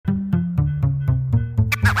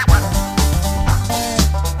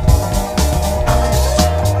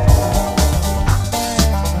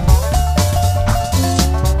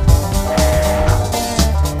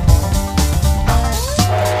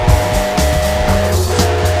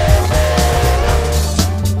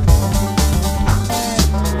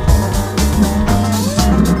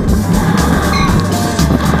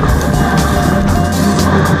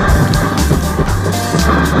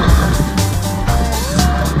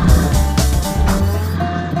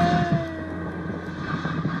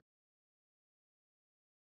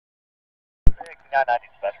6990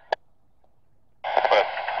 dispatcher.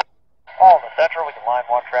 All in the Central, we can line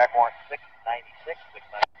 1 track warrant 696,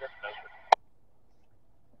 696, no sir.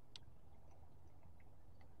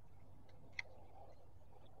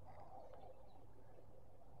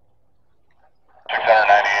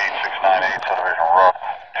 698, 698, Subdivision Rook,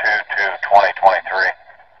 22-2023.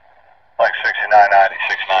 Like 6990,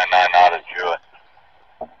 699 out of Jewett.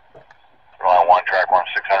 Line 1 track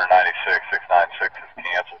warrant 696, 696 is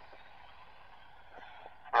canceled.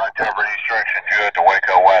 Right over east direction, Jewett to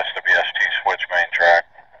Waco West, the BST switch main track.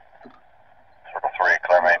 Circle 3,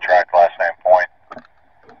 clear main track, last name point.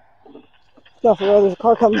 Go for road, there's a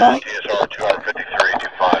car coming by. TSR 253,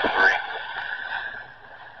 253.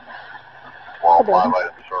 12, 5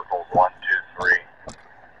 items circled, 1, 2, 3,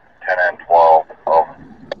 10 and 12, over.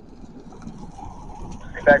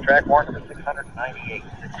 Defect track warrant number 698,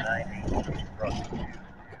 698, Crossing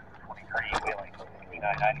 23, wheeling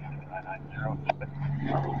 6990, 6990.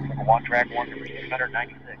 Number 1 track warrant number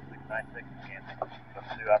 696, 696 is canceled.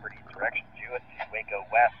 Number 2, upward east direction, Jewett to Waco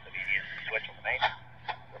West, immediate switch on the main.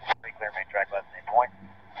 Number 3, clear main track, last name point.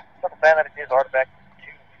 Circle 10, that is artifact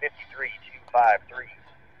 253, 253.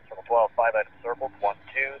 Circle 12, 5 items circled, 1,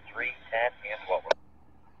 2, 3, 10, and 12.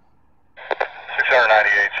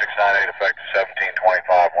 698, 698, effective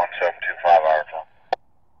 1725, 1725 hours on.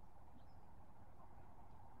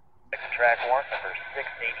 Track warrant number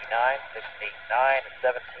 689, 689,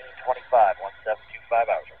 1725,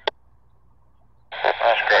 1725 hours.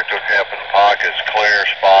 That's correct. Okay, up in the pockets, clear,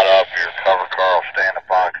 spot up, your cover car will stay in the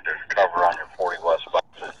pocket. There's cover on your 40 west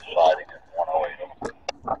siding at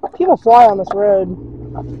 108. People fly on this road.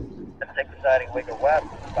 Let's take the siding Waco West,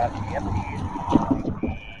 about to be empty.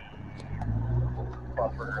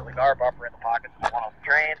 Buffer, early car buffer in the pockets, one on the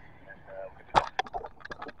train. And,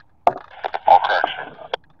 all correct, sir.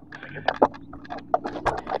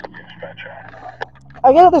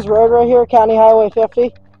 I get it, this road right here, County Highway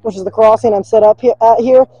 50, which is the crossing I'm set up here, at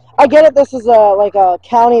here. I get it, this is like a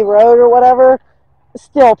county road or whatever.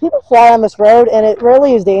 Still, people fly on this road, and it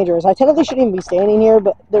really is dangerous. I technically shouldn't even be standing here,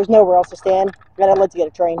 but there's nowhere else to stand, and I'd like to get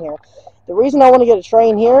a train here. The reason I want to get a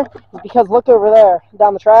train here is because look over there,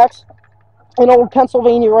 down the tracks. An old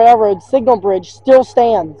Pennsylvania Railroad signal bridge still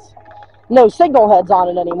stands. No signal heads on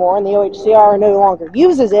it anymore, and the OHCR no longer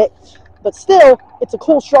uses it. But still, it's a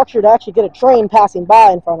cool structure to actually get a train passing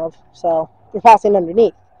by in front of. So, you're passing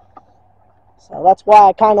underneath. So, that's why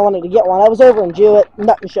I kind of wanted to get one. I was over in Jewett,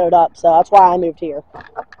 nothing showed up, so that's why I moved here.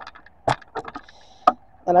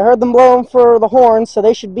 And I heard them blowing for the horns, so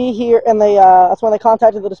they should be here. And they that's when they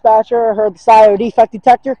contacted the dispatcher. I heard the Scio Defect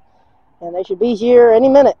Detector, and they should be here any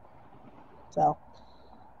minute. So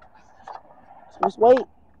just wait.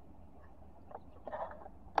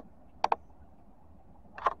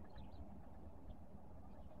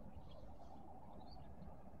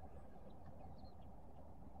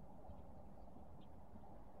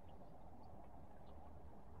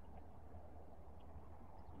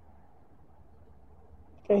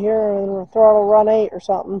 Okay, here and throttle run 8 or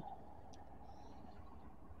something.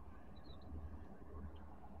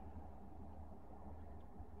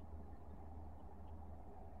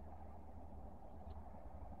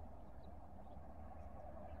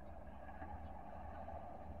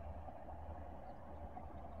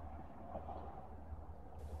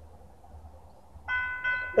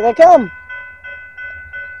 Here they come.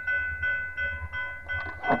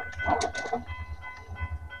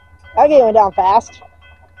 That game went down fast.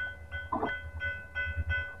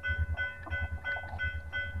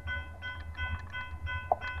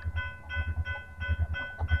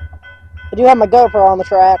 I do have my GoPro on the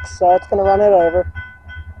tracks, so it's going to run it over.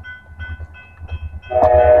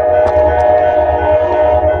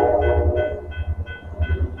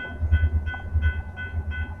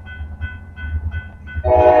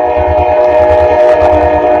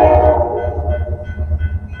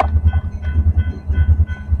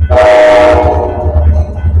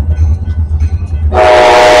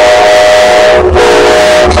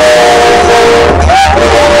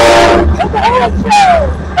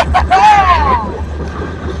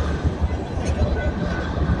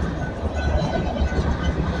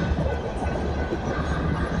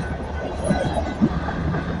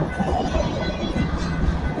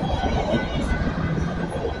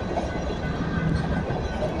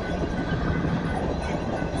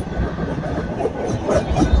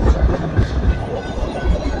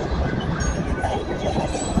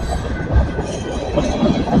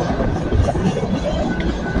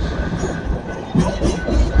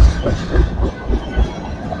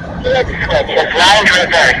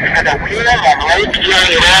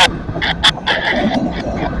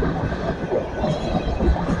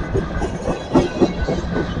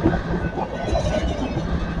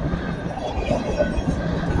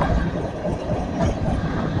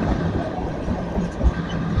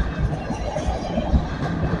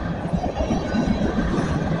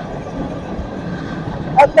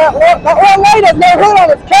 that one light has no hood on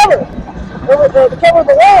its cover. The cover of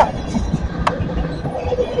the lamp.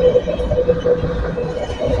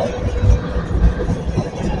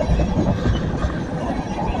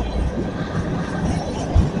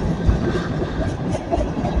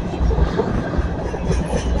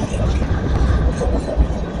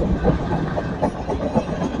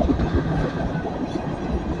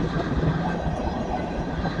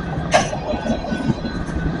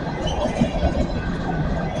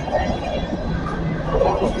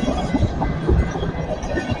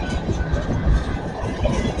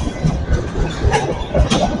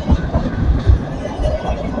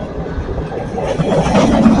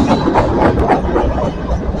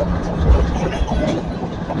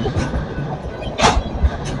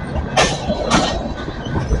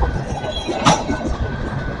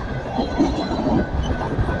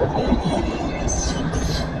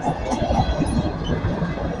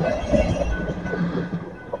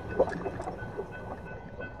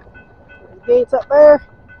 Gates up there.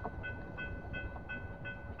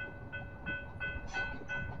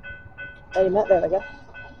 Hey, met there, I guess.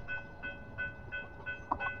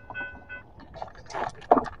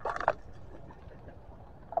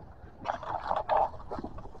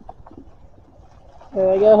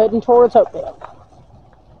 There we go, heading towards Hopedale.